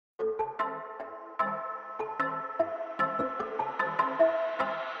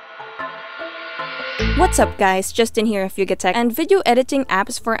What's up guys, Justin here of Vicut, and video editing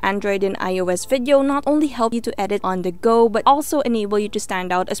apps for Android and iOS video not only help you to edit on the go, but also enable you to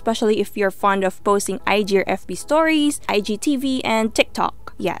stand out, especially if you're fond of posting IG or FB stories, IGTV, and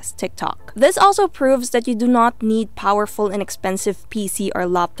TikTok. Yes, TikTok. This also proves that you do not need powerful and expensive PC or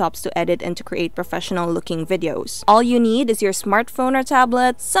laptops to edit and to create professional looking videos. All you need is your smartphone or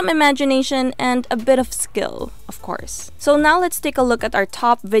tablet, some imagination, and a bit of skill, of course. So now let's take a look at our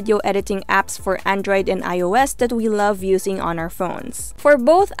top video editing apps for Android and iOS that we love using on our phones. For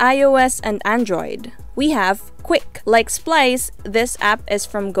both iOS and Android, we have Quicklike Splice. This app is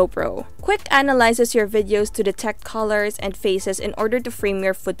from GoPro. Quick analyzes your videos to detect colors and faces in order to frame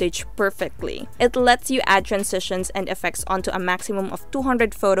your footage perfectly. It lets you add transitions and effects onto a maximum of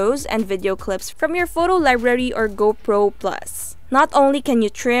 200 photos and video clips from your photo library or GoPro Plus. Not only can you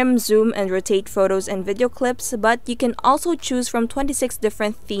trim, zoom, and rotate photos and video clips, but you can also choose from 26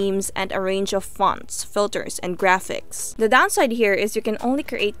 different themes and a range of fonts, filters, and graphics. The downside here is you can only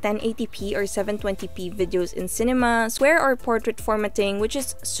create 1080p or 720p videos in cinema, square or portrait formatting, which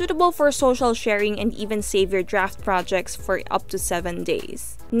is suitable for social sharing and even save your draft projects for up to 7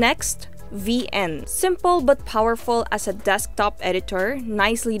 days. Next, VN. Simple but powerful as a desktop editor,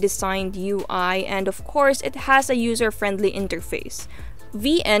 nicely designed UI, and of course, it has a user-friendly interface.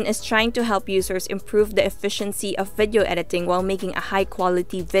 VN is trying to help users improve the efficiency of video editing while making a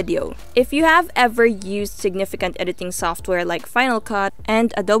high-quality video. If you have ever used significant editing software like Final Cut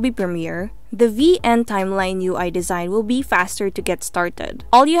and Adobe Premiere, the VN timeline UI design will be faster to get started.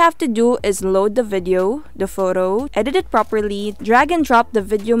 All you have to do is load the video, the photo, edit it properly, drag and drop the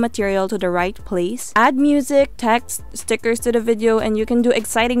video material to the right place, add music, text, stickers to the video, and you can do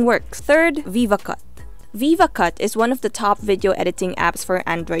exciting work. Third, Vicut. Vicut is one of the top video editing apps for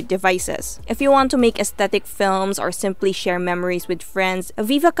Android devices. If you want to make aesthetic films or simply share memories with friends,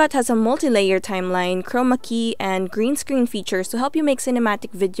 Vicut has a multi-layer timeline, chroma key, and green screen features to help you make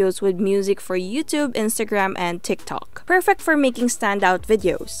cinematic videos with music for YouTube, Instagram, and TikTok. Perfect for making standout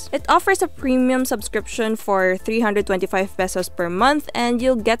videos. It offers a premium subscription for 325 pesos per month, and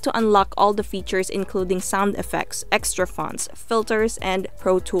you'll get to unlock all the features including sound effects, extra fonts, filters, and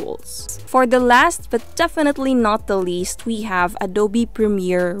Pro Tools. For the last but definitely not the least, we have Adobe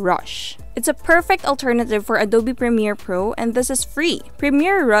Premiere Rush. It's a perfect alternative for Adobe Premiere Pro, and this is free.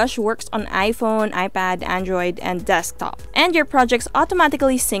 Premiere Rush works on iPhone, iPad, Android, and desktop, and your projects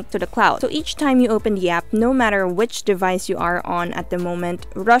automatically sync to the cloud. So each time you open the app, no matter which device you are on at the moment,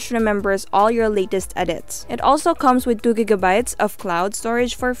 Rush remembers all your latest edits. It also comes with 2 GB of cloud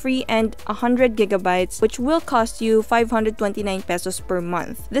storage for free and 100 GB, which will cost you 529 pesos per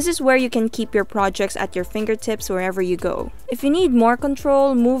month. This is where you can keep your projects at your fingertips wherever you go. If you need more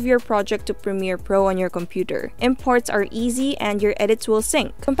control, move your project to Premiere Pro on your computer. Imports are easy and your edits will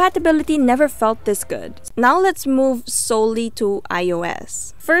sync. Compatibility never felt this good. Now let's move solely to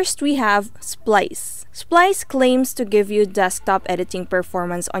iOS. First, we have Splice. Splice claims to give you desktop editing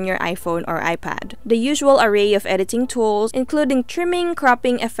performance on your iPhone or iPad. The usual array of editing tools, including trimming,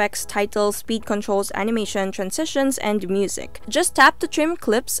 cropping, effects, titles, speed controls, animation, transitions, and music. Just tap to trim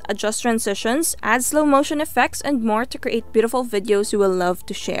clips, adjust transitions, add slow motion effects, and more to create beautiful videos you will love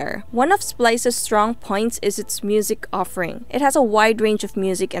to share. One of Splice's strong points is its music offering. It has a wide range of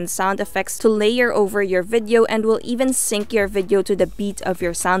music and sound effects to layer over your video and will even sync your video to the beat of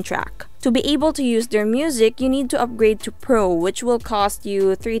your soundtrack. To be able to use their music, you need to upgrade to Pro, which will cost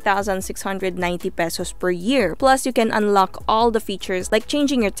you 3,690 pesos per year. Plus, you can unlock all the features like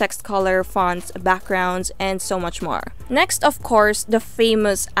changing your text color, fonts, backgrounds, and so much more. Next, of course, the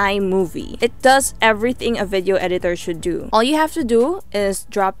famous iMovie. It does everything a video editor should do. All you have to do is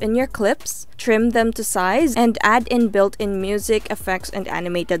drop in your clips, trim them to size, and add in built-in music, effects, and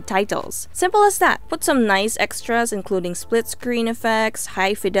animated titles. Simple as that. Put some nice extras including split screen effects,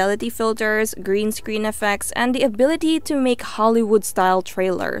 high-fidelity filters, green screen effects, and the ability to make Hollywood-style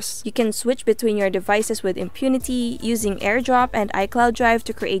trailers. You can switch between your devices with impunity using AirDrop and iCloud Drive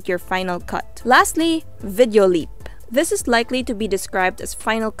to create your final cut. Lastly, Video Leap. This is likely to be described as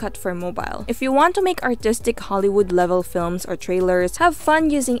Final Cut for mobile. If you want to make artistic Hollywood-level films or trailers, have fun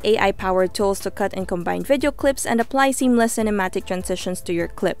using AI-powered tools to cut and combine video clips and apply seamless cinematic transitions to your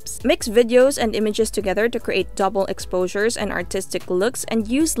clips. Mix videos and images together to create double exposures and artistic looks, and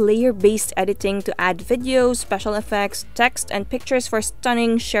use layer-based editing to add videos, special effects, text, and pictures for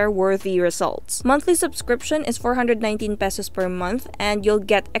stunning, share-worthy results. Monthly subscription is 419 pesos per month, and you'll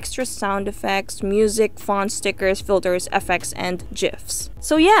get extra sound effects, music, font, stickers, filters, filters, effects, and GIFs.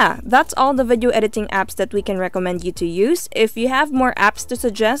 So yeah, that's all the video editing apps that we can recommend you to use. If you have more apps to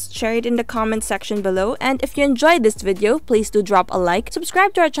suggest, share it in the comment section below. And if you enjoyed this video, please do drop a like,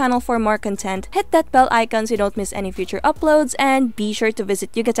 subscribe to our channel for more content, hit that bell icon so you don't miss any future uploads, and be sure to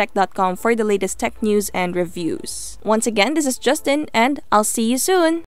visit yugatech.com for the latest tech news and reviews. Once again, this is Justin, and I'll see you soon!